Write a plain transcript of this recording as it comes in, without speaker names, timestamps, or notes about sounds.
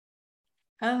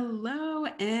Hello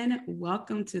and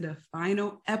welcome to the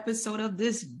final episode of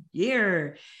this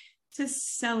year. To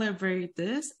celebrate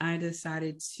this, I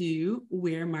decided to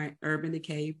wear my Urban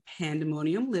Decay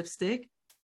Pandemonium lipstick.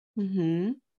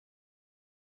 In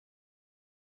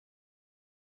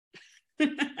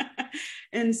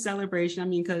celebration,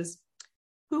 because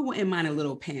who wouldn't mind a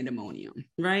little pandemonium,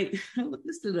 right?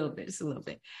 Just a little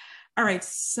bit. All right,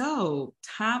 so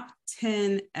top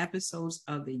 10 episodes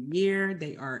of the year,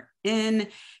 they are in,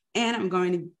 and I'm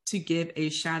going to give a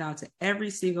shout out to every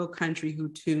single country who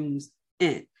tunes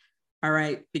in, all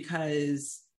right,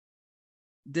 because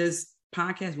this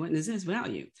podcast wouldn't exist without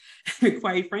you,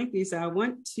 quite frankly. So I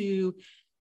want to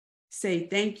say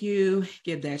thank you,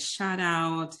 give that shout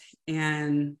out,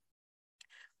 and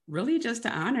really just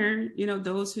to honor,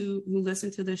 those who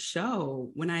listen to the show.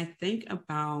 When I think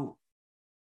about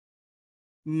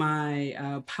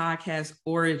my podcast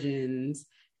origins,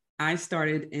 I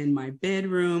started in my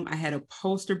bedroom. I had a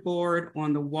poster board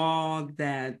on the wall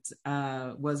that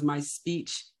was my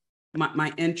speech,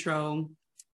 my intro.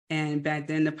 And back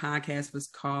then the podcast was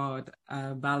called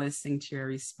Violet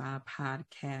Sanctuary Spa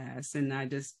Podcast. And I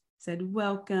just said,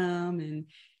 welcome and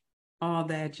all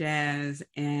that jazz.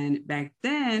 And back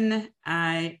then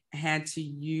I had to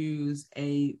use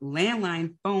a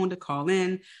landline phone to call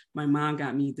in. My mom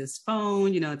got me this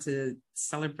phone, to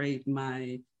celebrate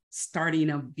my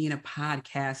starting of being a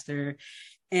podcaster.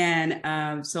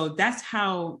 And so that's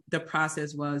how the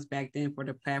process was back then for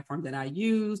the platform that I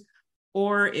used.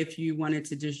 Or if you wanted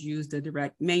to just use the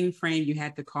direct mainframe, you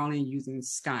had to call in using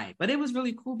Skype. But it was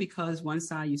really cool because one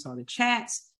side you saw the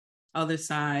chats, other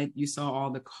side you saw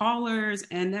all the callers,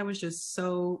 and that was just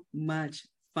so much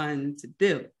fun to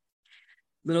do.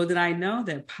 Little did I know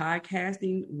that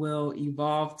podcasting will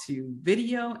evolve to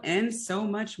video and so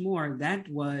much more. That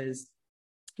was,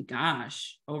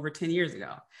 over 10 years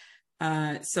ago.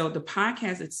 So the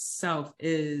podcast itself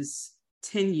is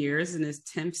 10 years in its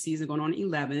 10th season, going on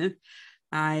 11th.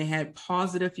 I had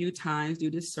paused it a few times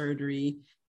due to surgery,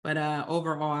 but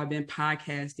overall I've been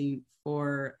podcasting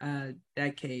for a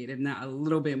decade, if not a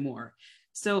little bit more.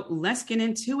 So let's get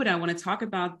into it. I want to talk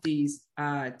about these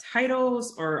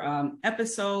titles or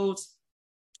episodes,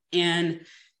 and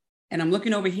I'm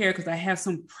looking over here because I have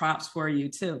some props for you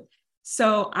too.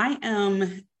 So I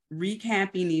am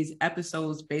recapping these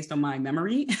episodes based on my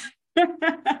memory.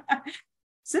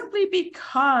 Simply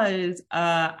because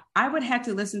I would have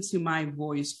to listen to my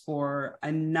voice for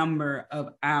a number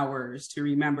of hours to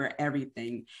remember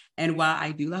everything. And while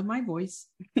I do love my voice,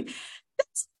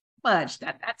 that's much.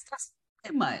 That's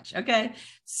too much. Okay.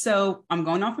 So I'm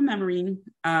going off of memory.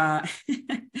 Go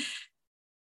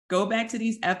back to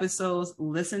these episodes,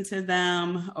 listen to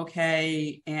them.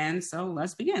 Okay. And so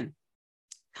let's begin.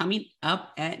 Coming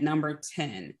up at number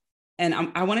 10.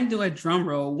 And I want to do a drum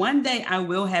roll. One day I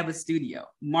will have a studio.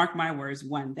 Mark my words,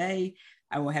 one day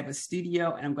I will have a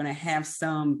studio and I'm going to have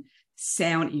some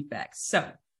sound effects. So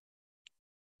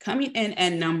coming in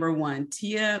at number 1,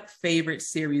 Tia favorite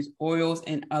series, Oils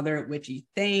and Other Witchy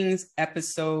Things,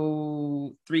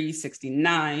 episode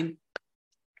 369.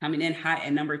 Coming in high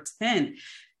at number 10.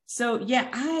 So yeah,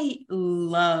 I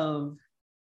love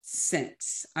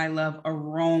scents. I love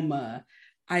aroma.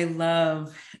 I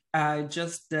love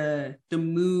just the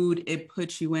mood it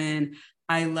puts you in.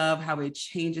 I love how it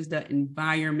changes the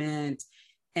environment.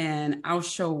 And I'll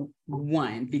show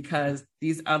one because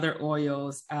these other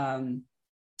oils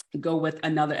go with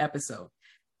another episode.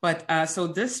 But so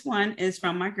this one is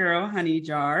from my girl, Honey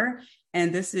Jar.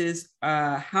 And this is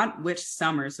Hot Witch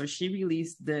Summer. So she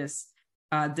released this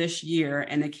this year,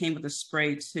 and it came with a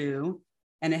spray too.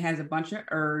 And it has a bunch of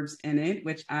herbs in it,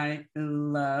 which I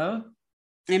love.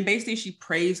 And basically she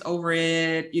prays over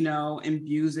it,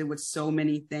 imbues it with so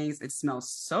many things. It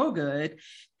smells so good.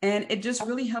 And it just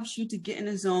really helps you to get in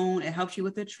the zone. It helps you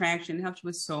with attraction. It helps you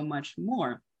with so much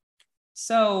more.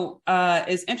 So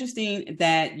it's interesting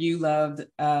that you loved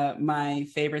my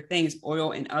favorite things,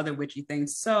 oil and other witchy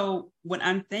things. So what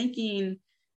I'm thinking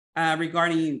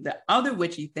regarding the other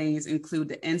witchy things include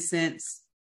the incense,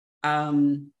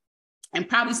 and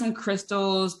probably some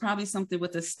crystals, probably something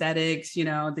with aesthetics,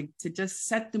 to just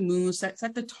set the mood, set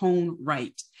the tone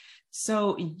right.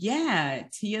 So yeah,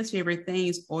 Tia's favorite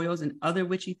things, oils and other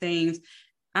witchy things.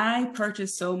 I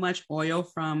purchased so much oil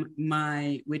from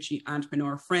my witchy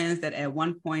entrepreneur friends that at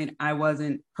one point I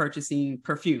wasn't purchasing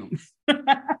perfume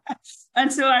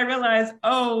until I realized,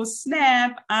 oh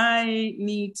snap, I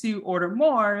need to order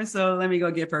more. So let me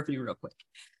go get perfume real quick.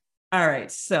 All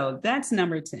right, so that's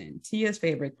number 10, Tia's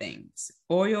favorite things,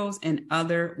 oils and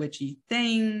other witchy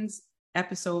things,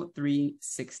 episode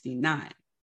 369.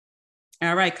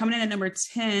 All right, coming in at number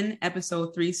 10,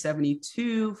 episode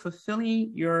 372,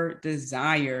 fulfilling your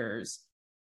desires.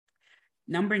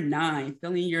 Number 9,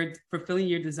 fulfilling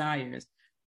your desires.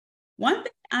 One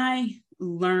thing I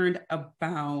learned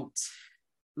about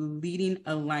leading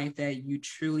a life that you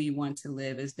truly want to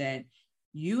live is that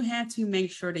you have to make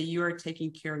sure that you are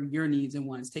taking care of your needs and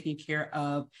wants, taking care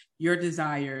of your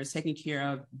desires, taking care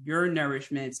of your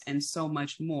nourishments, and so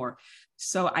much more.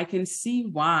 So I can see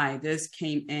why this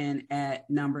came in at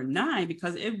number 9,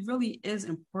 because it really is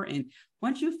important.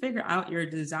 Once you figure out your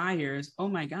desires, oh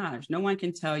my gosh, no one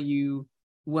can tell you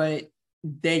what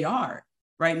they are,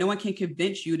 right? No one can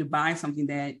convince you to buy something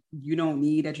that you don't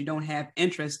need, that you don't have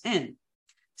interest in.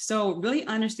 So really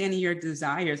understanding your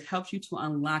desires helps you to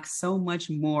unlock so much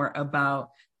more about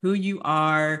who you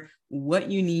are,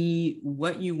 what you need,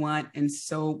 what you want, and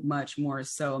so much more.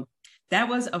 So that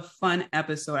was a fun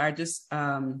episode. I'm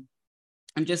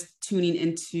just tuning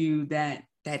into that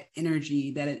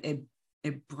energy that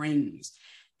it brings.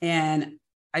 And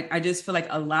I just feel like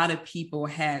a lot of people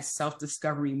had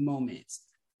self-discovery moments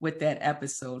with that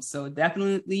episode. So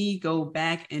definitely go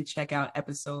back and check out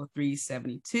episode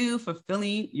 372,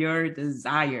 fulfilling your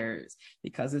desires,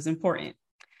 because it's important.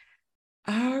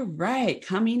 All right,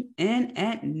 coming in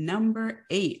at number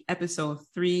 8, episode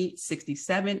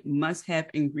 367, must-have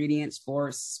ingredients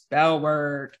for spell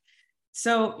work.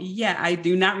 So yeah, I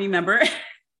do not remember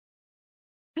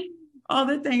all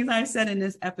the things I said in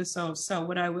this episode. So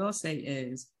what I will say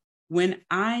is, when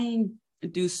I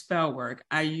do spell work,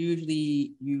 I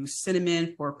usually use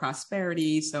cinnamon for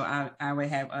prosperity. So I would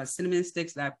have cinnamon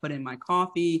sticks that I put in my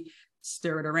coffee,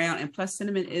 stir it around. And plus,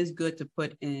 cinnamon is good to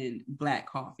put in black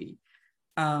coffee.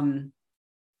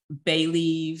 Bay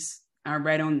leaves, I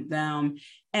write on them.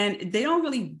 And they don't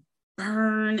really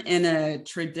burn in a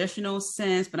traditional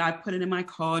sense, but I put it in my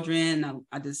cauldron.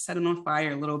 I just set it on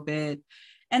fire a little bit,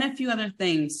 and a few other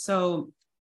things. So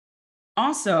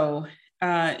also,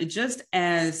 just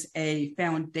as a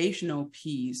foundational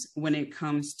piece when it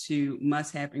comes to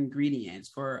must-have ingredients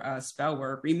for spell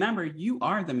work, remember, you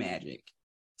are the magic.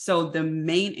 So the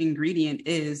main ingredient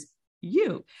is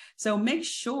you. So make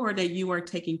sure that you are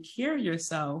taking care of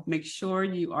yourself. Make sure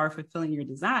you are fulfilling your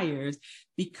desires,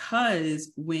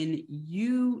 because when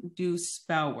you do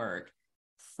spell work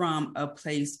from a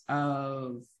place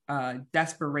of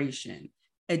desperation,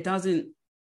 it doesn't,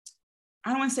 I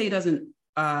don't want to say it doesn't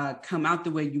come out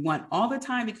the way you want all the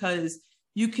time, because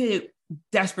you could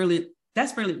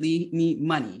desperately need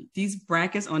money. These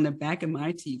brackets on the back of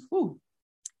my teeth,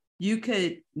 you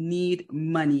could need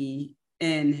money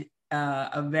in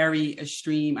a very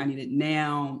extreme, I need it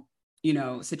now,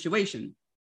 situation.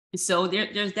 So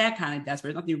there's that kind of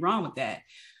desperate. There's nothing wrong with that.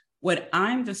 What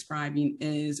I'm describing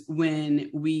is when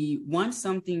we want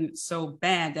something so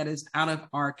bad that is out of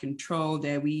our control,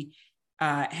 that we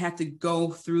have to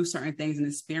go through certain things and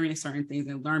experience certain things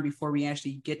and learn before we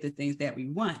actually get the things that we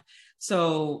want.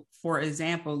 So, for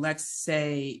example, let's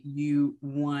say you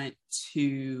want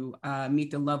to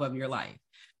meet the love of your life,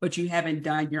 but you haven't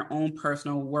done your own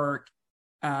personal work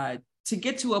to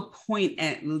get to a point,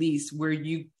 at least, where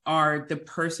you are the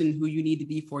person who you need to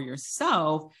be for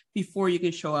yourself before you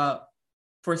can show up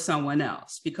for someone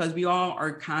else, because we all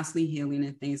are constantly healing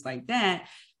and things like that.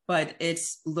 But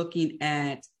it's looking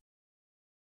at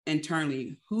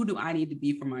internally, who do I need to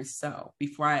be for myself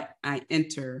before I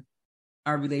enter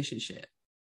our relationship?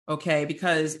 Okay,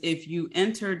 because if you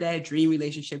enter that dream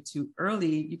relationship too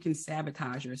early, you can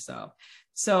sabotage yourself.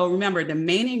 So remember, the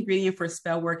main ingredient for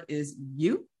spell work is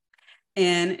you,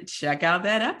 and check out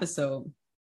that episode.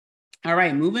 All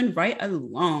right, moving right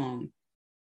along.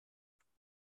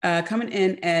 Coming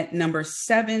in at number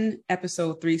 7,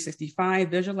 episode 365,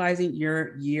 visualizing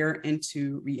your year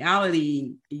into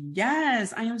reality.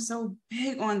 Yes, I am so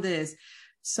big on this.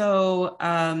 So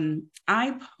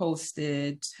I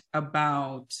posted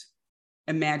about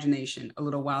imagination a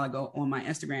little while ago on my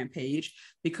Instagram page,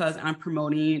 because I'm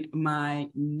promoting my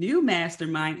new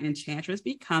mastermind, Enchantress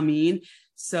Becoming.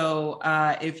 So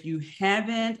if you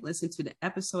haven't listened to the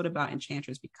episode about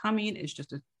Enchantress Becoming, it's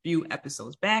just a few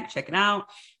episodes back. Check it out.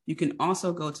 You can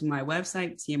also go to my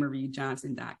website,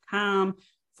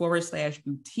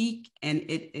 tiamariejohnson.com/boutique, and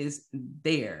it is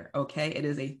there. Okay. It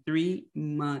is a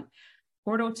 3-month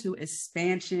portal to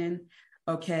expansion.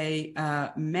 Okay.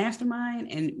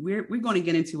 Mastermind. And we're going to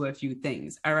get into a few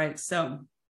things. All right. So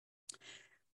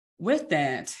with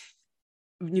that,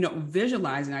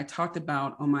 visualizing, I talked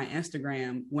about on my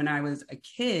Instagram, when I was a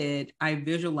kid, I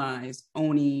visualized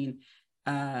owning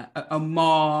a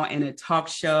mall and a talk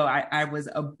show. I was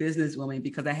a businesswoman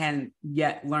because I hadn't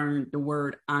yet learned the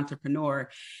word entrepreneur.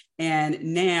 And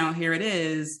now here it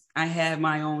is. I have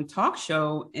my own talk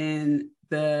show in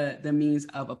the means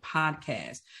of a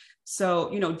podcast.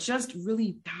 So, just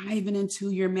really diving into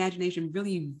your imagination,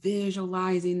 really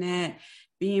visualizing that,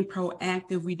 being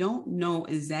proactive. We don't know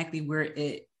exactly where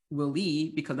it will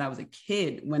lead because I was a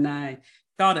kid when I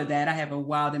thought of that. I have a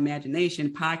wild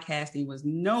imagination. Podcasting was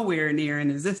nowhere near in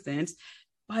existence,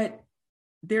 but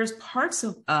there's parts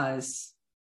of us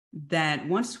that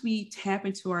once we tap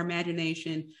into our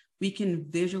imagination, we can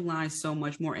visualize so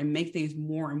much more and make things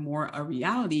more and more a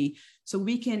reality. So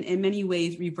we can, in many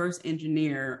ways, reverse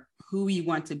engineer who we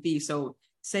want to be. So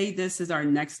say this is our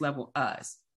next level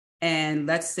us, and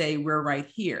let's say we're right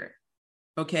here.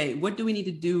 Okay, what do we need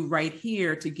to do right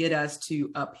here to get us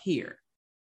to up here?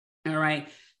 All right.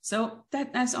 So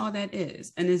that's all that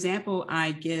is. An example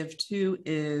I give too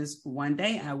is one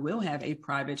day I will have a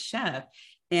private chef,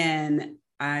 and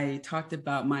I talked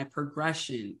about my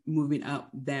progression moving up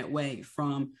that way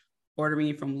from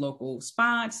ordering from local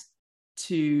spots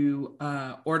to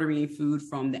ordering food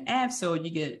from the app. So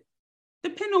you get,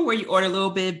 depending on where you order, a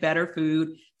little bit better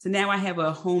food. So now I have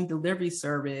a home delivery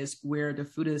service where the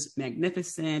food is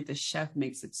magnificent. The chef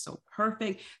makes it so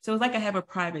perfect. So it's like I have a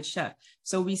private chef.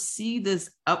 So we see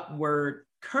this upward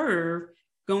curve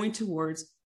going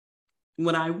towards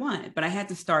what I want, but I had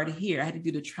to start here. I had to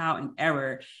do the trial and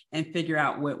error and figure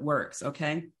out what works.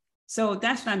 Okay. So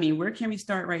that's what I mean. Where can we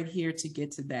start right here to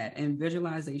get to that? And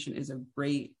visualization is a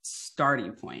great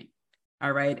starting point.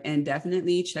 All right. And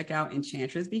definitely check out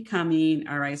Enchantress Becoming.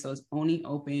 All right. So it's only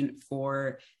open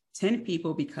for 10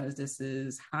 people because this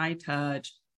is high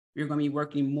touch. You're going to be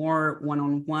working more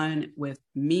one-on-one with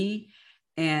me.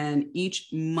 And each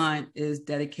month is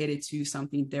dedicated to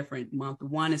something different. Month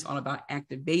 1 is all about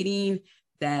activating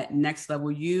that next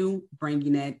level you,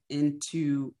 bringing that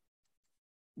into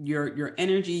your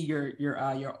energy,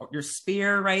 your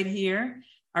sphere right here.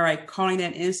 All right, calling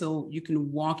that in so you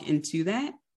can walk into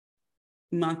that.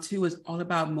 Month 2 is all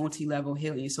about multi-level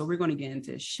healing. So we're going to get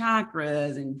into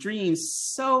chakras and dreams,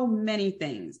 so many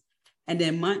things. And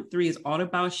then month 3 is all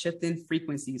about shifting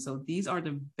frequency. So these are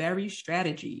the very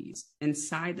strategies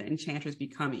inside the Enchantress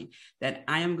Becoming that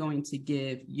I am going to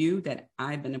give you that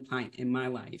I've been applying in my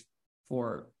life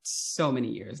for so many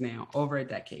years now, over a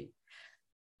decade.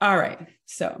 All right.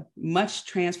 So much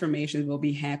transformation will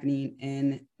be happening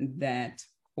in that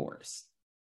course.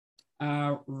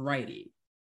 All righty.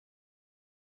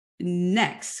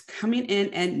 Next, coming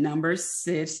in at number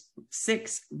 6,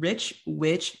 Rich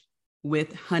Witch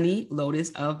with Honey Lotus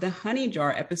of the Honey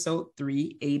Jar, episode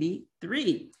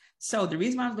 383. So the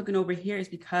reason why I was looking over here is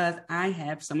because I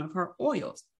have some of her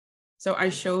oils. So I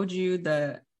showed you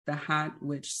the Hot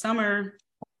Witch Summer.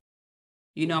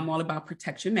 You know, I'm all about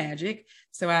protection magic.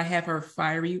 So I have her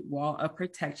Fiery Wall of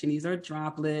Protection. These are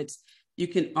droplets. You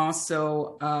can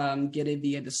also get it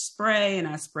via the spray, and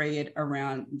I spray it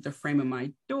around the frame of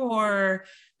my door.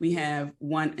 We have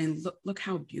one, and look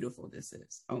how beautiful this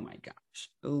is. Oh my gosh,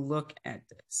 look at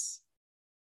this.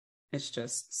 It's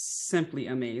just simply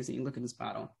amazing. Look at this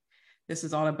bottle. This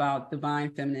is all about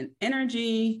divine feminine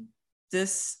energy.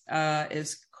 This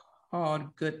is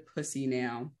called Good Pussy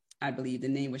now. I believe the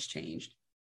name was changed.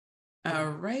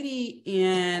 Alrighty,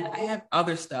 and I have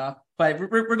other stuff, but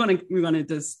we're gonna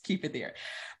just keep it there.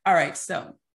 All right,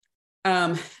 so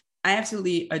I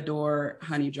absolutely adore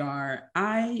Honey Jar.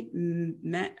 I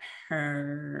met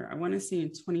her, I want to say in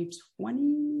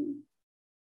 2020.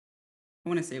 I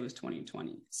want to say it was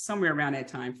 2020, somewhere around that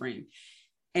time frame.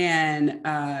 And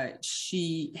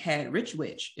she had Rich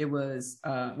Witch. It was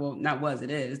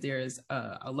it is. There's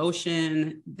a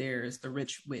lotion. There's the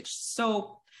Rich Witch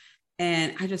soap.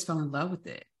 And I just fell in love with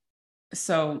it.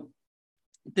 So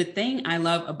the thing I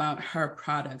love about her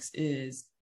products is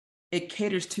it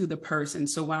caters to the person.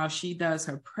 So while she does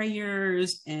her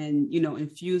prayers and,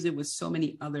 infuse it with so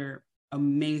many other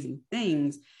amazing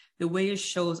things, the way it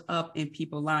shows up in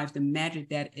people's lives, the magic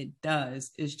that it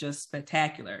does is just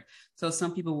spectacular. So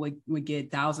some people would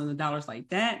get thousands of dollars like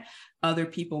that. Other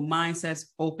people mindsets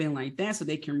open like that so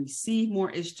they can receive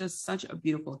more. It's just such a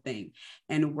beautiful thing.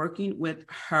 And working with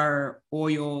her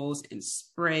oils and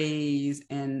sprays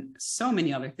and so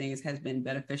many other things has been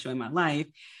beneficial in my life.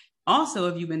 Also,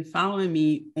 if you've been following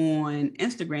me on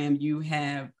Instagram, you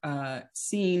have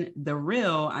seen the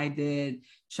reel I did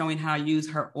showing how I use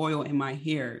her oil in my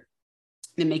hair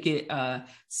to make it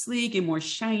sleek and more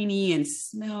shiny and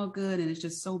smell good. And it's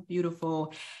just so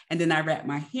beautiful. And then I wrap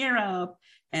my hair up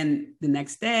And the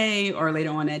next day or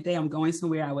later on that day, I'm going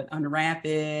somewhere, I would unwrap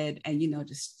it and,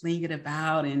 just fling it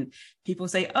about. And people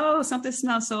say, oh, something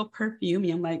smells so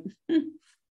perfumey. I'm like,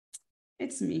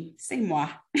 it's me, c'est moi.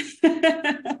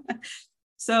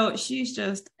 So she's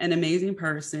just an amazing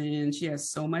person. She has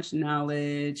so much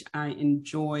knowledge. I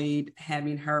enjoyed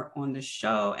having her on the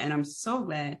show. And I'm so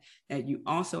glad that you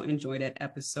also enjoyed that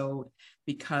episode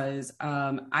because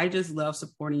I just love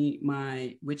supporting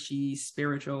my witchy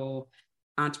spiritual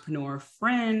entrepreneur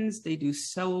friends. They do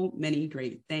so many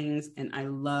great things. And I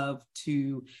love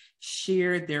to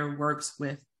share their works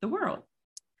with the world.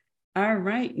 All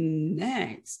right,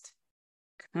 next.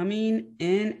 Coming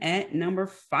in at number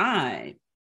 5.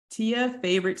 Tia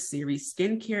favorite series,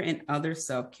 skincare and other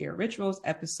self-care rituals,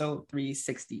 episode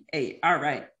 368. All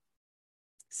right.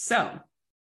 So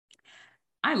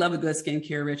I love a good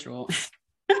skincare ritual.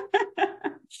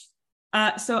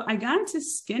 So I got into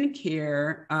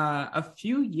skincare a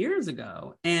few years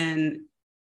ago, and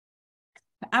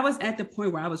I was at the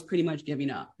point where I was pretty much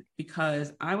giving up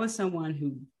because I was someone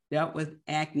who dealt with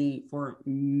acne for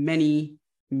many,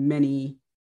 many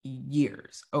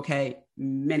years. Okay.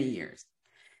 Many years.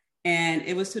 And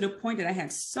it was to the point that I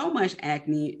had so much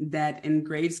acne that in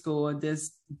grade school, this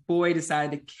boy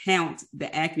decided to count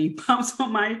the acne bumps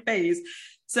on my face.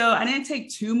 So I didn't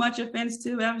take too much offense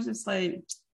to it. I was just like,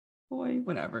 boy,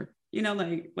 whatever,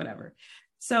 whatever.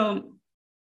 So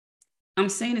I'm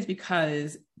saying this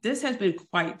because this has been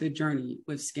quite the journey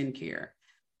with skincare.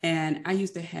 And I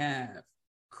used to have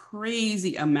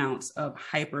crazy amounts of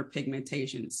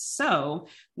hyperpigmentation. So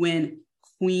when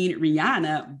Queen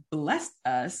Rihanna blessed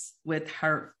us with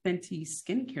her Fenty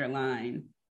skincare line,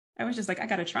 I was just like, I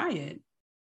got to try it.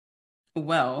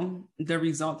 Well, the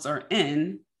results are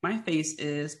in. My face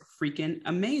is freaking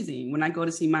amazing. When I go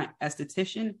to see my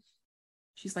esthetician,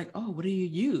 she's like, oh, what do you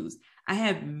use? I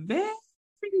have very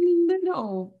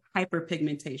little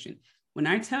hyperpigmentation. When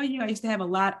I tell you I used to have a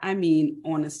lot, I mean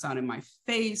on the side of my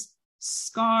face,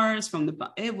 scars from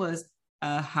it was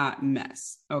a hot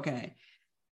mess. Okay.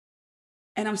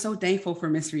 And I'm so thankful for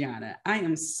Miss Rihanna. I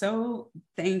am so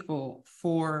thankful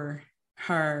for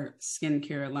her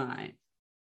skincare line.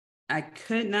 I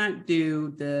could not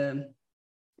do the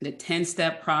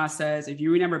 10-step process. If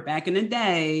you remember back in the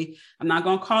day, I'm not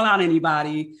going to call out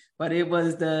anybody, but it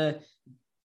was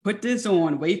put this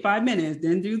on, wait 5 minutes,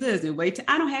 then do this, then wait.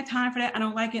 I don't have time for that. I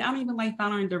don't like it. I don't even like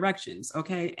following directions.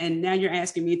 Okay. And now you're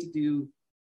asking me to do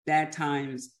that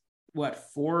times, 4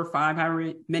 or 5,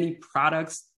 however many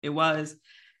products it was.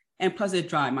 And plus it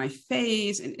dried my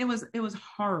face and it was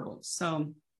horrible.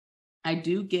 So I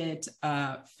do get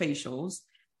facials.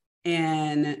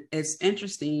 And it's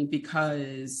interesting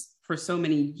because for so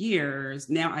many years,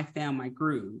 now I found my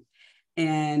groove.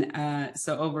 And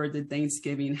so over the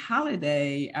Thanksgiving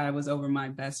holiday, I was over my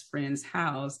best friend's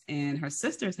house and her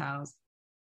sister's house.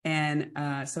 And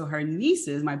so her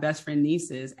nieces, my best friend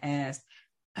nieces, asked,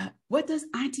 what does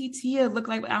Auntie Tia look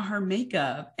like without her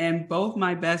makeup? And both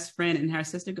my best friend and her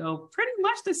sister go pretty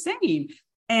much the same.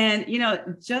 And,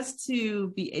 just to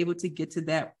be able to get to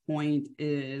that point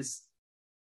is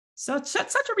such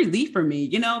a relief for me,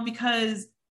 because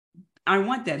I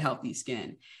want that healthy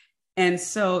skin. And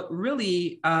so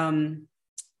really, my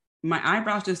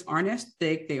eyebrows just aren't as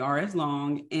thick. They are as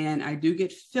long. And I do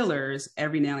get fillers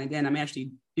every now and then. I'm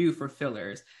actually due for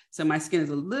fillers. So my skin is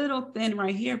a little thin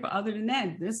right here. But other than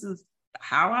that, this is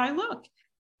how I look.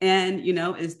 And,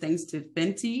 it's thanks to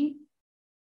Fenty,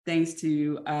 thanks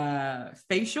to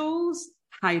facials,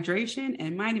 hydration,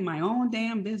 and minding my own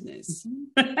damn business.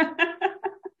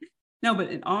 No,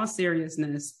 but in all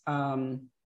seriousness,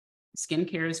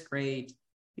 skincare is great.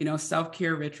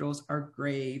 Self-care rituals are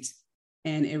great.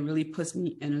 And it really puts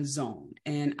me in a zone.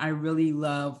 And I really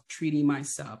love treating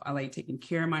myself. I like taking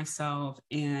care of myself.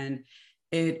 And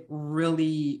it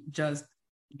really just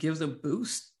gives a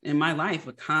boost in my life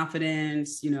with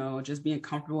confidence, just being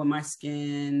comfortable in my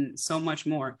skin, so much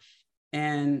more.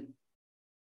 And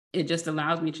it just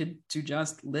allows me to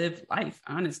just live life,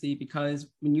 honestly, because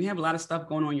when you have a lot of stuff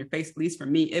going on in your face, at least for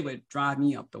me, it would drive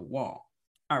me up the wall.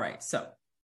 All right. So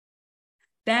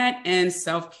that and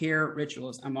self-care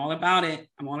rituals. I'm all about it.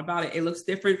 It looks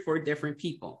different for different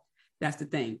people. That's the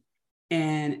thing.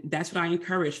 And that's what I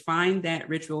encourage. Find that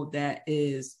ritual that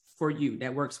is for you,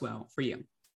 that works well for you.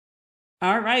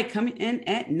 All right. Coming in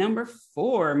at number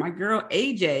 4, my girl,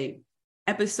 AJ.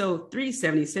 Episode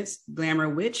 376, Glamour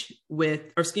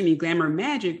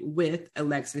Magic with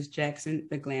Alexis Jackson,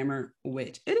 the Glamour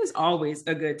Witch. It is always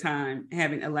a good time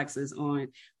having Alexis on.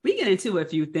 We get into a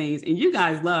few things, and you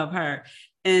guys love her.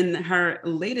 In her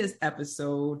latest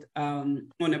episode on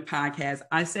the podcast,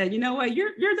 I said, you know what,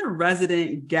 you're the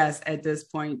resident guest at this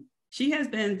point. She has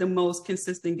been the most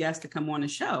consistent guest to come on the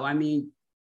show. I mean,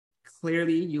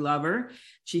 clearly you love her.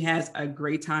 She has a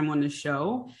great time on the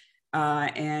show.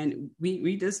 And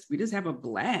we just have a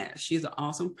blast. She's an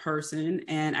awesome person,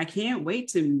 and I can't wait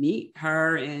to meet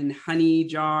her and Honey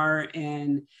Jar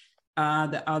and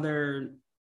the other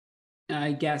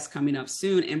guests coming up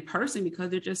soon in person,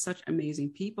 because they're just such amazing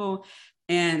people.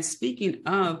 And speaking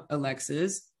of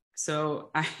Alexis,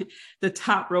 so the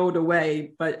top rolled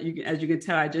away, but as you can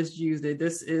tell, I just used it.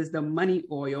 This is the money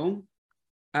oil,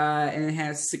 and it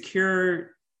has Secure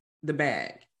the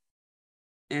Bag.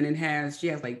 And she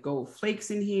has like gold flakes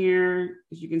in here,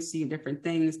 as you can see, different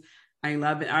things. I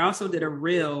love it. I also did a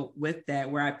reel with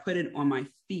that where I put it on my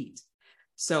feet.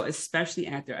 So especially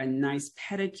after a nice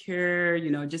pedicure,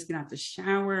 just get out the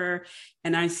shower,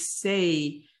 and I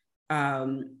say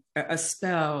a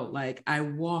spell, like I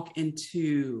walk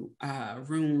into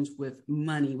rooms with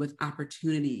money, with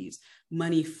opportunities.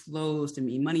 Money flows to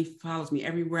me. Money follows me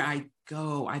everywhere I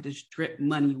go. I just drip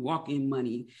money, walk in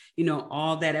money,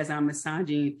 all that as I'm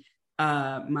massaging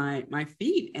my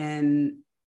feet. And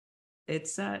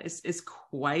it's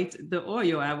quite the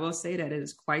oil. I will say that it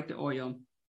is quite the oil.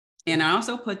 And I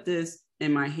also put this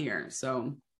in my hair,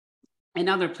 so, and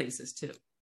other places too.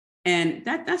 And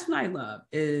that's what I love,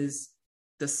 is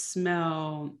the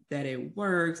smell, that it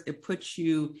works. It puts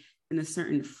you in a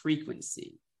certain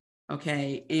frequency.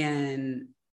 Okay. And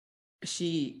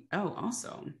she's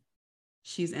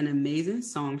an amazing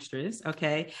songstress.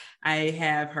 Okay. I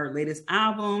have her latest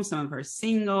album, some of her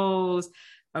singles.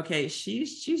 Okay.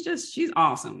 She's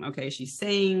awesome. Okay. She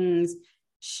sings,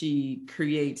 she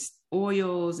creates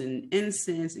oils and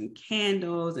incense and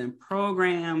candles and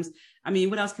programs. I mean,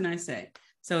 what else can I say?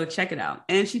 So check it out.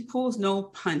 And she pulls no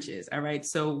punches. All right.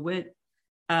 So with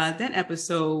that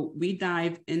episode, we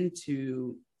dive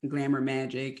into glamour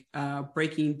magic,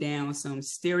 breaking down some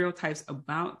stereotypes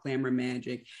about glamour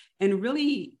magic, and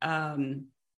really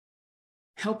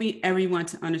helping everyone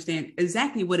to understand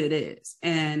exactly what it is.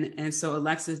 And so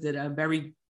Alexis did a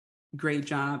very great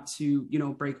job to,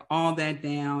 break all that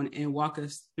down and walk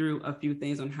us through a few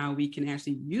things on how we can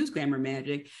actually use glamour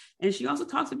magic. And she also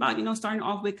talks about, starting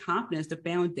off with confidence, the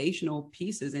foundational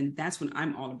pieces. And that's what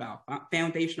I'm all about.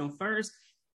 Foundational first,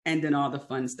 and then all the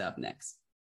fun stuff next.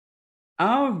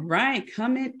 All right,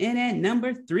 coming in at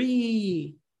number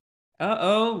 3.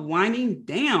 Winding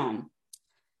down.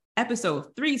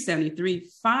 Episode 373,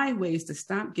 5 ways to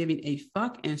stop giving a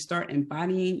fuck and start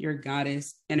embodying your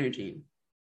goddess energy.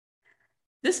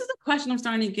 This is a question I'm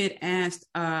starting to get asked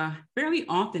fairly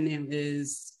often,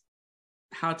 is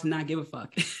how to not give a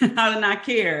fuck, how to not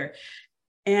care.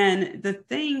 And the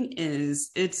thing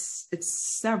is, it's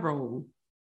several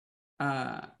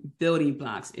building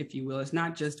blocks, if you will. It's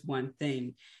not just one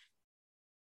thing.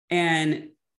 And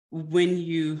when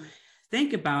you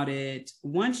think about it,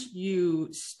 once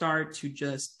you start to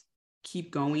just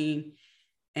keep going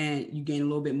and you gain a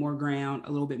little bit more ground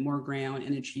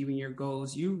in achieving your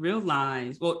goals, you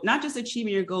realize, well, not just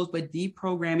achieving your goals, but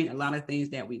deprogramming a lot of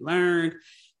things that we learned,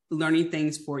 learning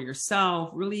things for yourself,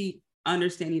 really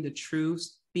understanding the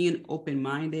truths, being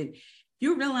open-minded.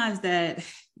 You realize that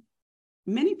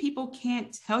many people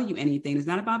can't tell you anything. It's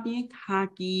not about being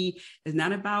cocky. It's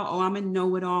not about, I'm a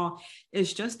know-it-all.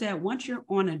 It's just that once you're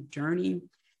on a journey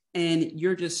and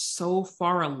you're just so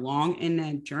far along in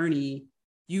that journey,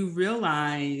 you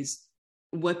realize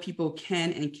what people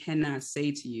can and cannot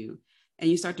say to you.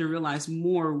 And you start to realize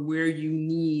more where you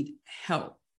need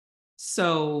help.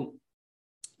 So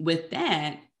with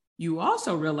that, you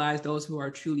also realize those who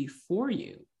are truly for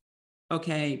you.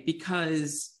 Okay,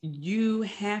 because you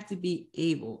have to be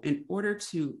able, in order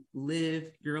to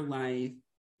live your life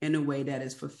in a way that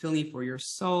is fulfilling for your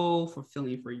soul,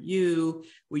 fulfilling for you,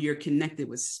 where you're connected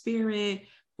with spirit,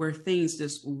 where things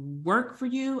just work for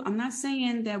you. I'm not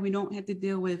saying that we don't have to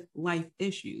deal with life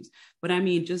issues, but I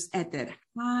mean, just at that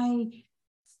high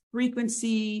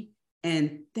frequency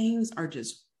and things are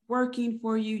just working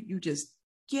for you. You just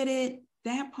get it,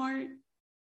 that part.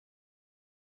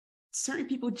 Certain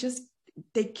people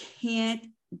they can't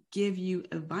give you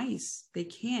advice. They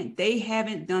can't. They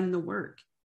haven't done the work.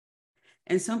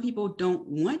 And some people don't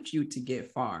want you to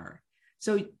get far.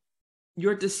 So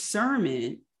your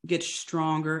discernment gets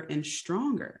stronger and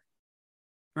stronger,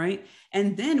 right?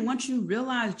 And then once you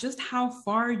realize just how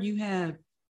far you have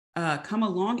come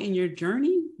along in your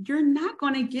journey, you're not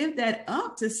going to give that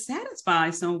up to satisfy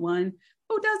someone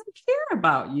who doesn't care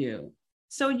about you.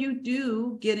 So you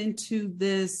do get into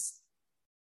this,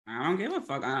 I don't give a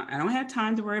fuck. I don't have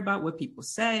time to worry about what people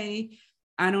say.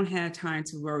 I don't have time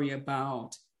to worry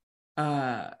about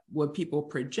what people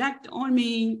project on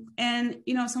me. And,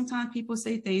 sometimes people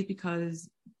say things because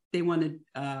they want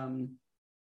to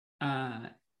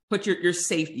put your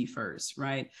safety first,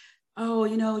 right? Oh,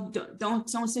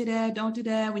 don't say that, don't do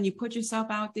that. When you put yourself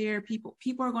out there, people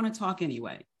are going to talk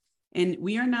anyway. And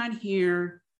we are not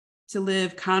here to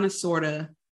live kind of, sort of,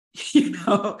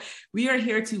 we are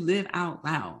here to live out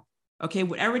loud. Okay,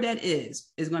 whatever that is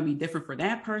going to be different for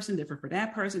that person, different for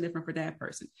that person, different for that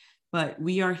person. But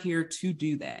we are here to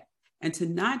do that. And to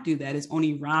not do that is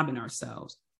only robbing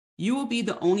ourselves. You will be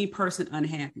the only person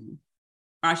unhappy,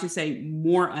 or I should say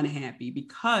more unhappy,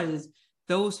 because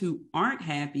those who aren't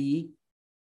happy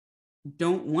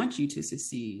don't want you to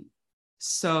succeed.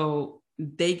 So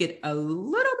they get a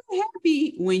little bit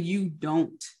happy when you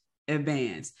don't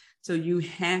advance. So you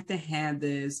have to have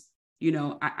this,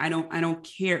 I don't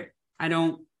care. I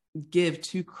don't give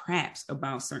two craps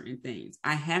about certain things.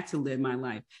 I have to live my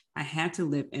life. I have to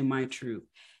live in my truth.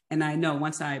 And I know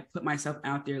once I put myself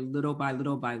out there little by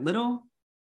little by little,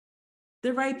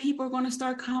 the right people are going to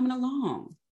start coming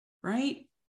along, right?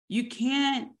 You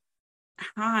can't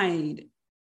hide,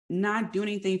 not do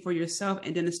anything for yourself,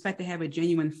 and then expect to have a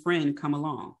genuine friend come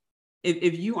along.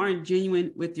 If you aren't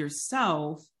genuine with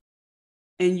yourself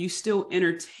and you still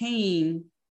entertain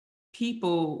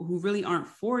people who really aren't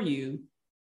for you,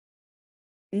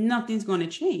 nothing's going to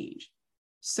change.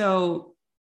 So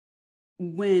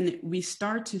when we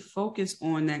start to focus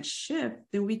on that shift,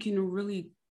 then we can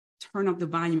really turn up the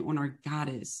volume on our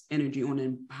goddess energy, on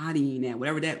embodying that,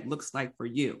 whatever that looks like for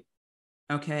you.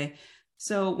 Okay.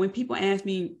 So when people ask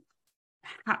me,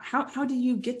 how do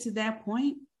you get to that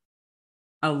point?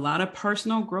 A lot of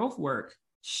personal growth work,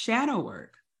 shadow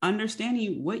work,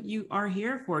 understanding what you are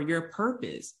here for, your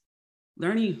purpose,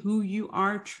 learning who you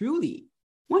are truly.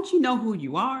 Once you know who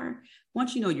you are,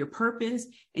 once you know your purpose,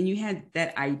 and you have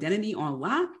that identity on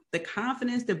lock, the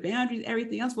confidence, the boundaries,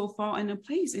 everything else will fall into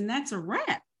place. And that's a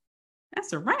wrap.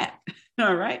 That's a wrap.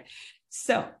 All right.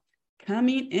 So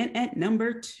coming in at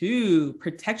number 2,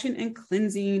 protection and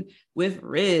cleansing with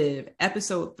Riv,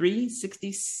 episode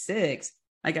 366.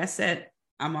 Like I said,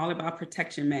 I'm all about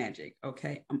protection magic.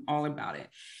 Okay. I'm all about it.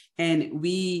 And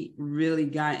we really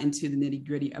got into the nitty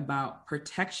gritty about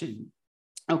protection.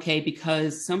 Okay.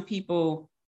 Because some people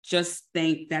just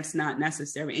think that's not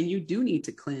necessary, and you do need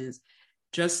to cleanse.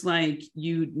 Just like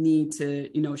you need to,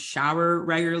 shower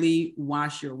regularly,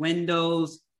 wash your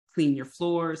windows, clean your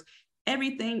floors.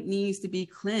 Everything needs to be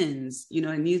cleansed.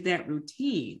 It needs that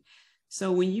routine.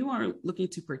 So when you are looking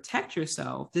to protect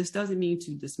yourself, this doesn't mean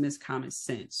to dismiss common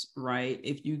sense, right?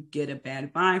 If you get a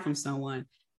bad vibe from someone,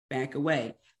 back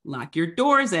away. Lock your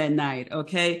doors at night,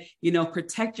 okay?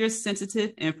 Protect your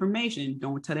sensitive information.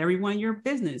 Don't tell everyone your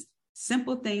business.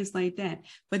 Simple things like that.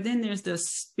 But then there's the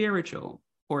spiritual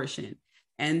portion.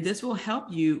 And this will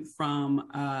help you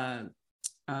from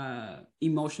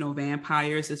emotional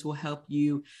vampires. This will help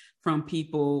you from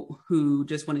people who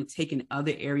just want to take in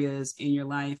other areas in your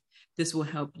life. This will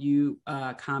help you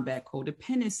combat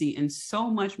codependency and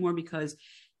so much more, because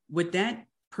with that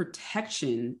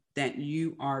protection that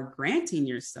you are granting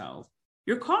yourself,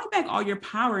 you're calling back all your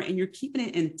power and you're keeping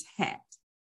it intact.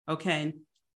 Okay.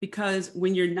 Because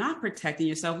when you're not protecting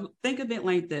yourself, think of it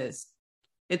like this.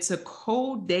 It's a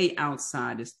cold day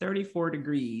outside. It's 34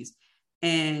 degrees.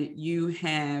 And you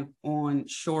have on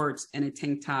shorts and a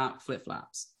tank top,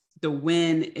 flip-flops. The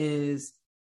wind is,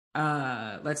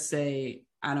 let's say,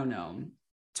 I don't know,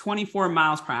 24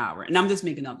 miles per hour. And I'm just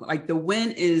making up. Like the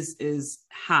wind is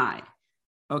high.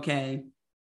 Okay.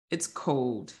 It's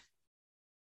cold.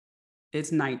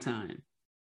 It's nighttime.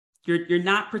 You're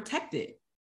not protected.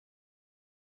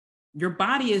 Your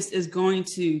body is going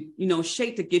to,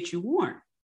 shake to get you warm.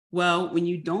 Well, when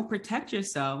you don't protect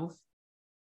yourself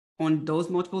on those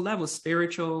multiple levels,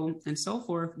 spiritual and so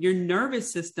forth, your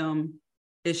nervous system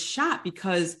is shot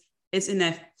because it's in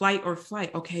that flight or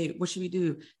flight. Okay, what should we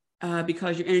do?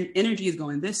 Because your energy is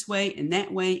going this way and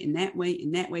that way and that way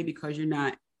and that way, because you're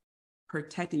not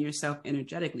protecting yourself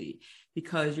energetically,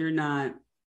 because you're not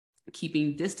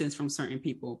keeping distance from certain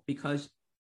people, because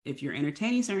if you're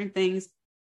entertaining certain things,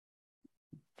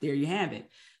 there you have it.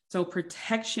 So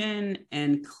protection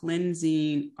and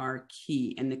cleansing are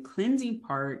key. And the cleansing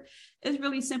part is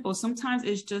really simple. Sometimes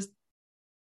it's just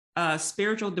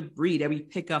spiritual debris that we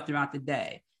pick up throughout the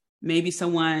day. Maybe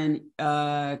someone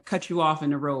cut you off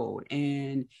in the road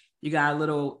and you got a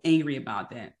little angry about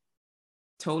that.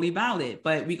 totally valid.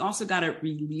 But we also got to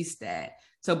release that.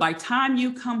 So by time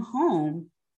you come home,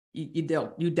 you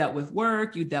dealt with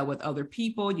work, you dealt with other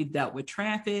people, you dealt with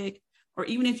traffic, or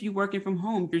even if you're working from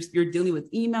home, you're dealing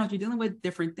with emails, you're dealing with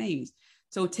different things.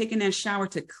 So taking that shower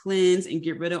to cleanse and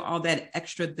get rid of all that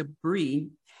extra debris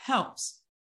helps.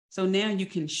 So now you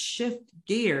can shift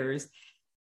gears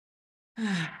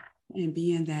and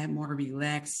be in that more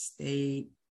relaxed state.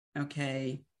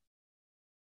 Okay.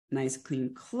 Nice,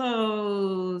 clean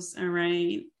clothes. All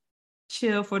right.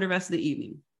 Chill for the rest of the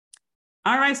evening.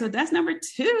 All right. So that's number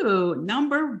 2.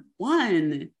 Number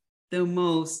 1, the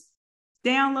most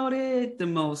downloaded, the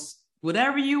most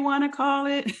whatever you want to call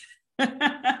it.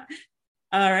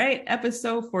 All right.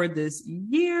 Episode for this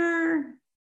year.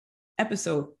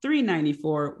 Episode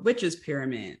 394, Witch's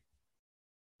Pyramid.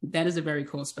 That is a very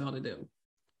cool spell to do.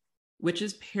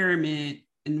 Witch's Pyramid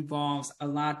involves a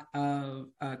lot of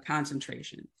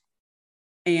concentration.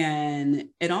 And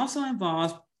it also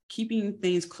involves keeping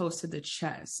things close to the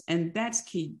chest. And that's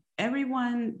key.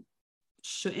 Everyone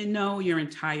shouldn't know your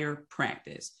entire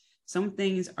practice. Some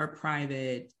things are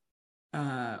private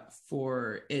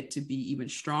for it to be even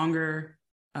stronger.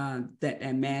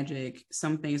 That magic.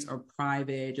 Some things are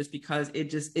private just because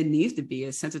it needs to be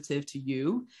as sensitive to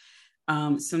you.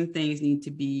 Some things need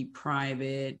to be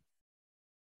private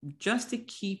just to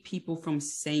keep people from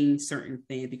saying certain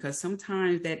things, because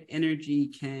sometimes that energy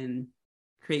can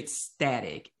create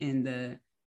static in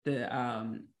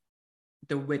the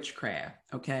witchcraft.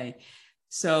 Okay.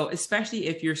 So especially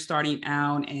if you're starting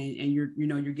out and you're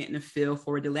getting a feel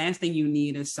for it, the last thing you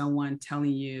need is someone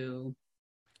telling you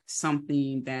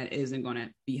something that isn't going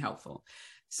to be helpful.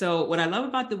 So what I love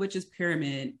about the Witch's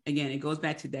Pyramid, again, it goes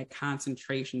back to that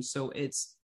concentration. So it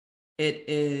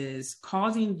is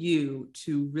causing you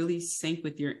to really sync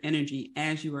with your energy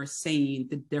as you are saying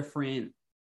the different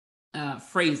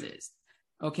phrases.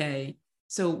 Okay.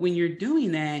 So when you're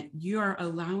doing that, you are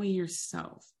allowing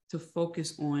yourself to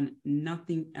focus on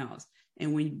nothing else.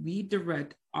 And when we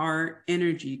direct our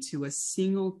energy to a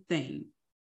single thing,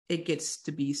 it gets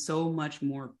to be so much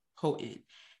more potent.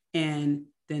 And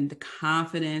then the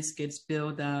confidence gets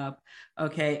built up.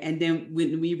 Okay. And then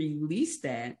when we release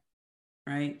that,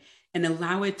 right, and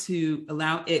allow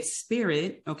its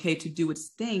spirit, okay, to do its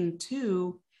thing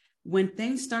too, when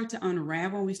things start to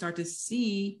unravel, we start to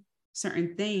see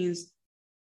certain things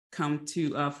come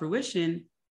to fruition,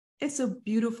 it's a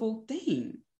beautiful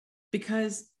thing,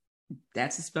 because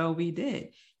that's the spell we did.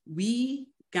 We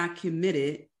got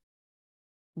committed,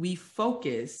 we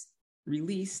focused,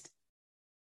 released,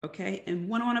 okay, and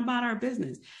went on about our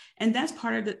business. And that's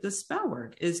part of the spell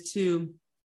work, is to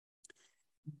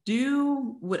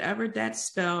do whatever that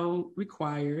spell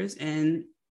requires. And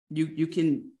you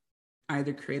can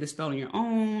either create a spell on your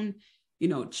own,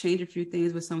 change a few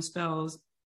things with some spells,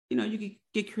 you can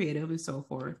get creative and so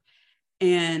forth.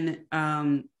 And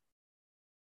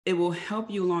it will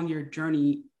help you along your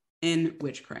journey in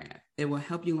witchcraft. It will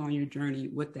help you along your journey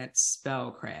with that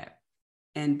spellcraft.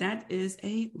 And that is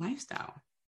a lifestyle.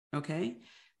 Okay.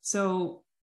 So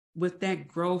with that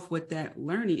growth, with that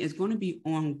learning, is going to be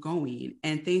ongoing,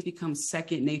 and things become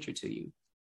second nature to you.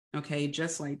 Okay.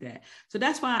 Just like that. So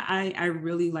that's why I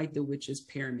really like the Witch's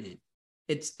Pyramid.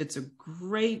 It's a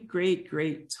great, great,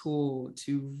 great tool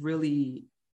to really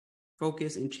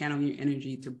focus and channel your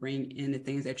energy to bring in the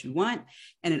things that you want.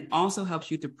 And it also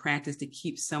helps you to practice to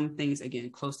keep some things,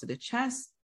 again, close to the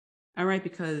chest. All right.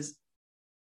 Because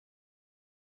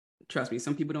trust me,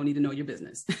 some people don't need to know your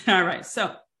business. All right.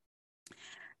 So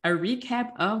a recap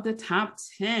of the top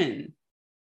 10.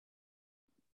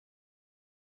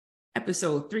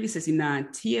 Episode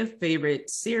 369, Tia favorite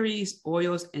series,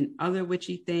 oils, and other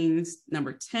witchy things.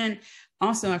 Number 10.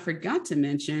 Also, I forgot to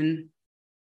mention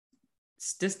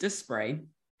this spray.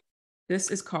 This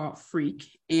is called Freak,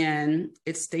 and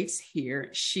it states here,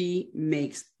 she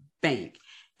makes bank.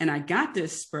 And I got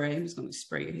this spray. I'm just going to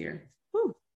spray it here.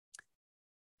 Woo.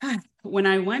 When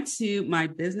I went to my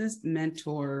business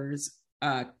mentors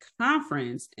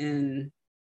conference in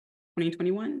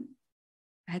 2021,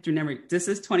 I had to remember, this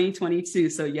is 2022.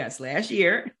 So yes, last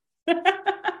year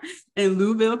in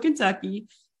Louisville, Kentucky,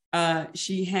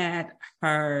 she had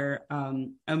her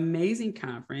amazing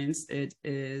conference. It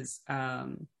is,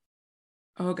 oh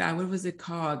God, what was it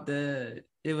called?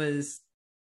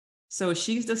 So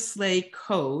she's the Slay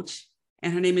coach,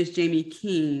 and her name is Jamie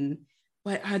King.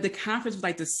 But the conference was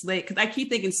like the Slay, because I keep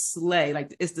thinking Slay,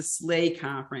 like it's the Slay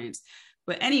conference.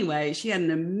 But anyway, she had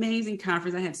an amazing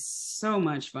conference. I had so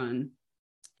much fun.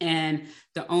 And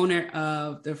the owner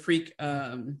of the Freak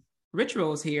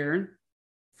rituals here,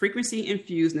 frequency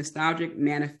infused nostalgic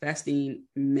manifesting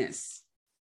mist.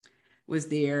 was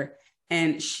there,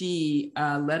 and she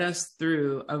led us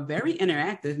through a very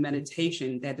interactive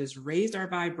meditation that just raised our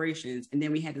vibrations. And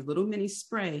then we had this little mini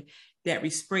spray that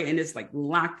we spray, and it's like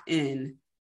locked in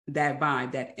that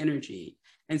vibe, that energy.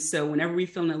 And so whenever we're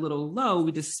feeling a little low,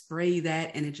 we just spray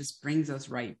that and it just brings us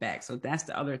right back. So that's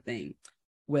the other thing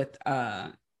with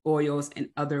oils and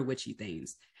other witchy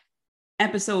things.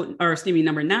 Number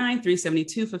 9,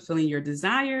 372, fulfilling your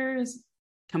desires.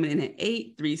 Coming in at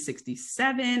 8,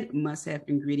 367, must have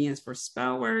ingredients for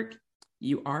spell work.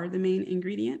 You are the main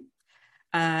ingredient.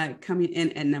 Coming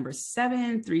in at number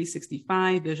 7,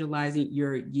 365, visualizing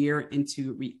your year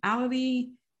into reality.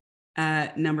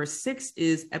 Number 6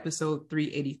 is episode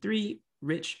 383,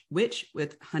 Rich Witch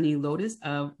with Honey Lotus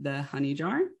of the Honey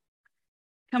Jar.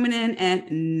 Coming in at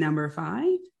number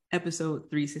 5, episode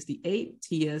 368,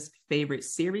 Tia's favorite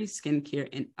series, skincare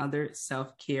and other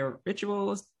self-care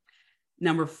rituals.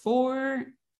 Number 4,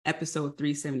 episode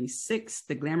 376,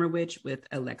 The Glamour Witch with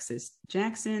Alexis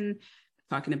Jackson,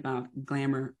 talking about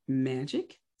glamour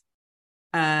magic.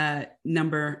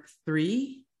 Number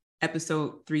 3,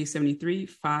 episode 373,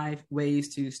 5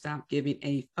 ways to stop giving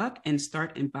a fuck and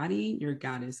start embodying your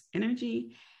goddess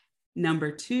energy.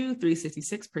 Number 2,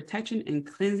 366, protection and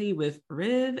cleansing with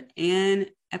Riv.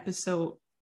 And episode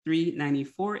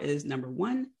 394 is number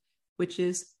 1, which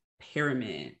is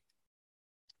pyramid.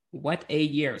 What a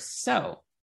year. So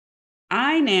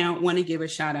I now want to give a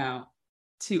shout out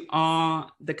to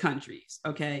all the countries.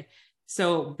 Okay.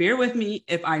 So bear with me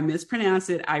if I mispronounce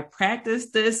it. I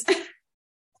practiced this.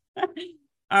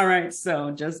 All right.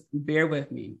 So just bear with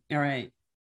me. All right.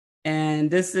 And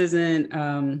this isn't,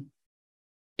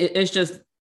 it's just,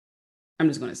 I'm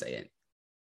just going to say it.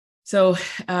 So,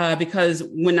 because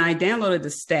when I downloaded the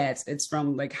stats, it's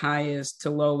from like highest to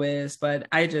lowest, but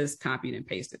I just copied and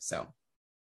pasted. So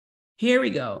here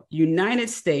we go. United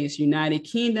States, United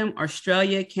Kingdom,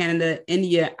 Australia, Canada,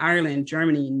 India, Ireland,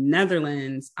 Germany,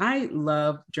 Netherlands. I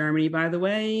love Germany, by the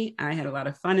way. I had a lot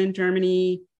of fun in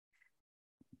Germany.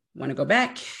 Want to go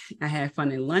back. I had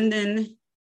fun in London.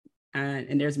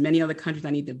 And there's many other countries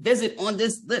I need to visit on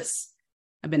this list.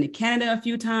 I've been to Canada a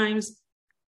few times.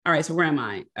 All right, so where am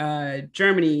I?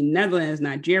 Germany, Netherlands,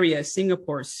 Nigeria,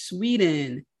 Singapore,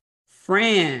 Sweden,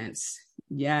 France.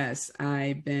 Yes,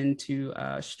 I've been to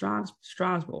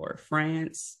Strasbourg,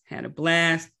 France, had a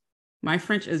blast. My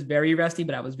French is very rusty,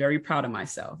 but I was very proud of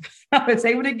myself. I was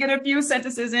able to get a few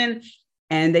sentences in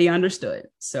and they understood.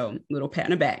 So little pat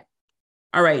on the back.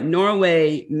 All right,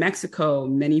 Norway, Mexico,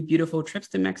 many beautiful trips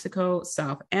to Mexico,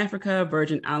 South Africa,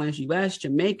 Virgin Islands, US,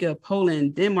 Jamaica,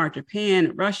 Poland, Denmark,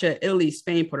 Japan, Russia, Italy,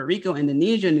 Spain, Puerto Rico,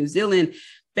 Indonesia, New Zealand,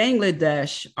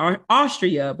 Bangladesh,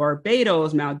 Austria,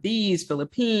 Barbados, Maldives,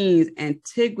 Philippines,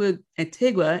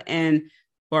 Antigua and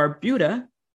Barbuda,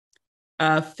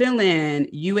 Finland,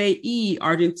 UAE,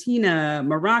 Argentina,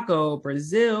 Morocco,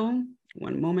 Brazil.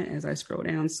 One moment as I scroll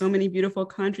down. So many beautiful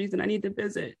countries that I need to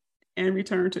visit and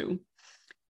return to.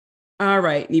 All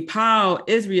right, Nepal,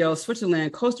 Israel,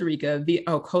 Switzerland, Costa Rica,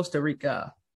 Costa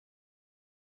Rica.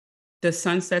 The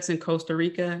sunsets in Costa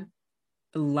Rica,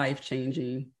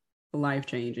 life-changing.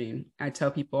 I tell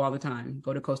people all the time,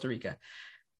 go to Costa Rica.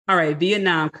 All right,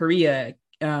 Vietnam, Korea,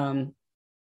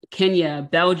 Kenya,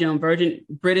 Belgium,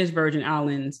 British Virgin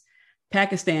Islands,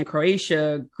 Pakistan,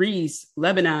 Croatia, Greece,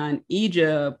 Lebanon,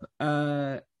 Egypt,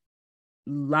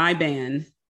 Liban.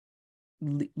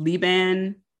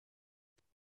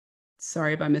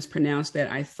 Sorry if I mispronounced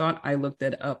that. I thought I looked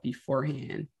that up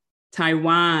beforehand.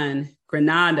 Taiwan,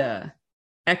 Grenada,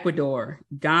 Ecuador,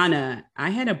 Ghana.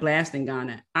 I had a blast in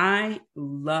Ghana. I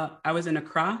was in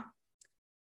Accra.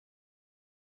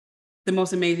 The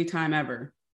most amazing time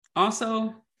ever.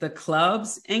 Also, the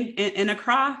clubs in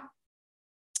Accra.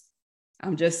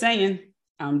 I'm just saying.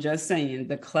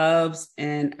 The clubs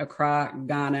in Accra,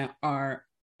 Ghana are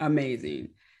amazing.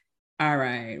 All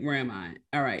right, where am I?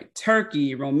 All right,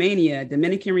 Turkey, Romania,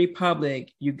 Dominican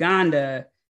Republic, Uganda,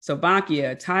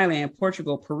 Slovakia, Thailand,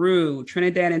 Portugal, Peru,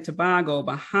 Trinidad and Tobago,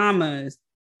 Bahamas,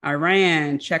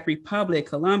 Iran, Czech Republic,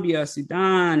 Colombia,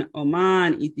 Sudan,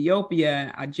 Oman,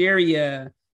 Ethiopia,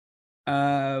 Algeria,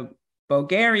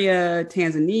 Bulgaria,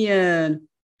 Tanzania,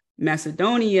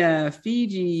 Macedonia,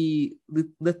 Fiji,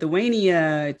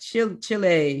 Lithuania,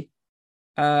 Chile,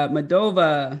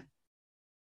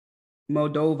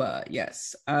 Moldova,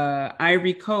 yes.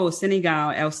 Ivory Coast,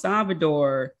 Senegal, El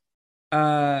Salvador,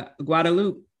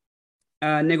 Guadeloupe,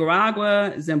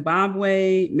 Nicaragua,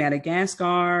 Zimbabwe,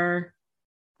 Madagascar,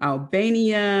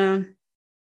 Albania,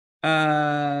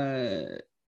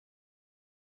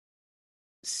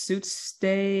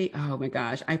 Stay. Oh my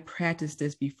gosh, I practiced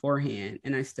this beforehand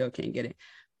and I still can't get it.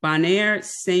 Bonaire,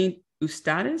 Saint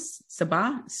Ustadis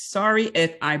Sabah. Sorry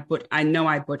if I know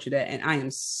I butchered it, and I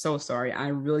am so sorry. I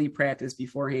really practiced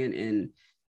beforehand, and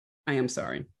I am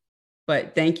sorry.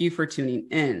 But thank you for tuning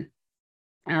in.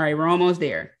 All right, we're almost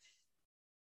there.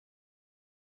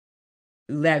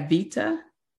 Latvia,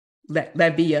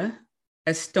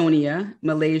 Estonia,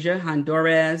 Malaysia,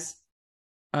 Honduras,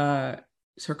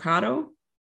 Cercado.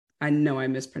 I know I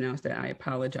mispronounced that. I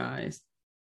apologize.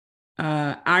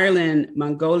 Ireland,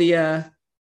 Mongolia,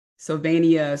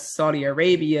 Slovenia, Saudi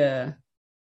Arabia.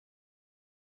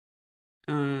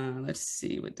 Let's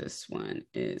see what this one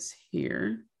is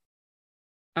here.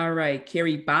 All right,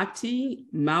 Kiribati,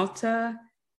 Malta,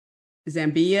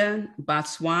 Zambia,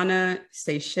 Botswana,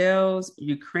 Seychelles,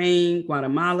 Ukraine,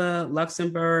 Guatemala,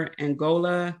 Luxembourg,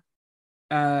 Angola,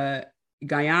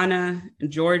 Guyana,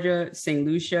 Georgia, St.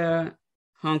 Lucia,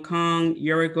 Hong Kong,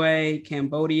 Uruguay,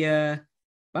 Cambodia,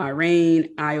 Bahrain,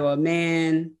 Isle of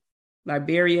Man,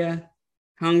 Liberia,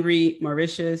 Hungary,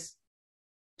 Mauritius,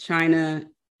 China,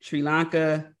 Sri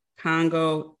Lanka,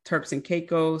 Congo, Turks and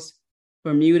Caicos,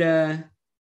 Bermuda,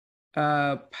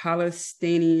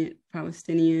 Palestinian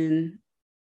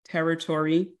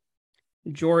territory,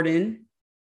 Jordan,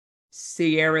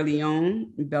 Sierra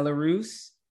Leone,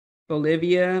 Belarus,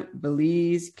 Bolivia,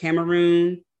 Belize,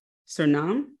 Cameroon,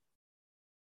 Suriname,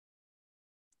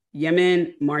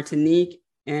 Yemen, Martinique,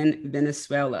 and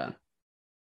Venezuela.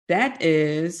 That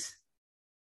is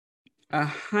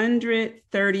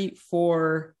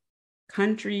 134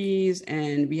 countries,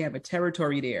 and we have a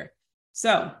territory there.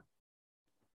 So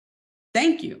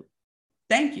thank you.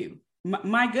 Thank you.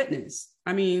 My goodness.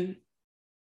 I mean,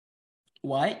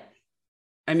 what?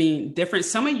 I mean, different.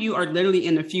 Some of you are literally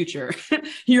in the future.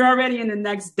 You're already in the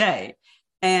next day.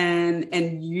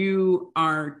 And you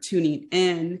are tuning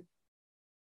in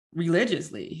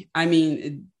religiously. I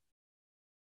mean,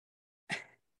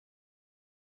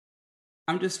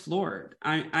 I'm just floored.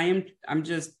 I'm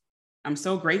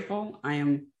so grateful. I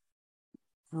am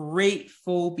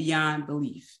grateful beyond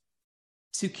belief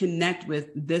to connect with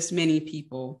this many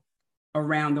people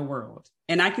around the world.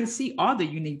 And I can see all the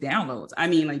unique downloads. I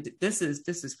mean, like, this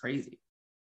is crazy.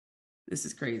 This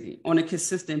is crazy on a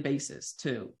consistent basis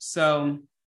too. So,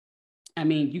 I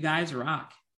mean, you guys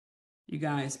rock. You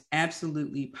guys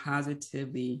absolutely,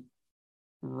 positively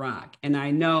rock. And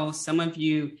I know some of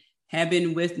you have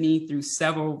been with me through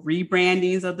several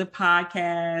rebrandings of the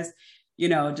podcast, you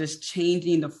know, just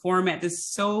changing the format. There's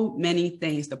so many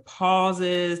things, the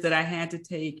pauses that I had to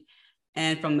take.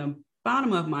 And from the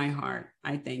bottom of my heart,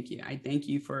 I thank you. I thank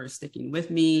you for sticking with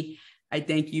me. I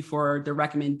thank you for the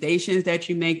recommendations that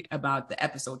you make about the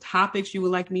episode topics you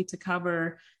would like me to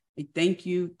cover. I thank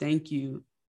you, thank you,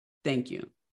 thank you.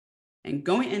 And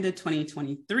going into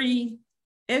 2023,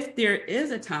 if there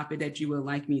is a topic that you would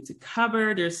like me to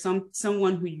cover, there's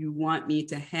someone who you want me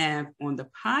to have on the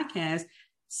podcast,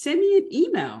 send me an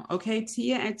email, okay?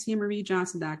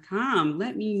 Tia@tiamariejohnson.com.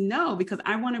 Let me know, because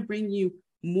I want to bring you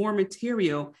more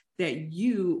material that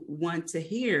you want to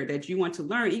hear, that you want to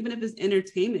learn, even if it's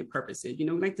entertainment purposes. You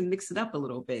know, we like to mix it up a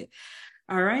little bit.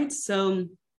 All right. So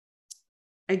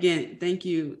again, thank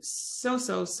you so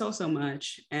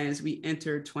much as we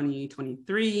enter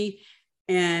 2023.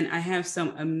 And I have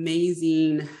some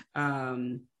amazing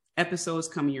episodes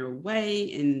coming your way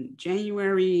in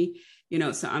January, you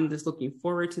know, so I'm just looking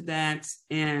forward to that.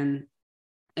 And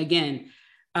again,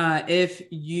 if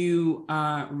you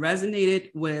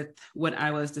resonated with what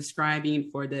I was describing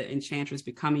for the Enchantress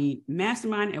Becoming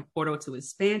Mastermind, a portal to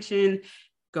expansion,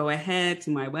 go ahead to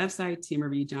my website,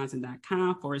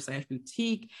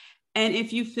 tiamariejohnson.com/boutique. And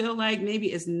if you feel like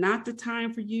maybe it's not the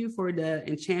time for you for the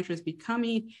Enchantress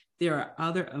Becoming, there are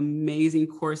other amazing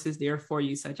courses there for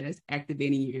you, such as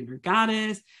Activating Your Inner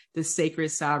Goddess, the Sacred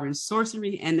Sovereign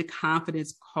Sorcery, and the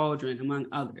Confidence Cauldron, among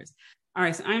others. All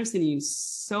right, so I'm sending you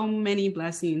so many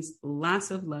blessings, lots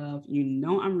of love. You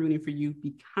know I'm rooting for you.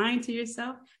 Be kind to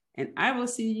yourself, and I will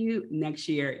see you next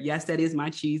year. Yes, that is my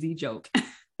cheesy joke.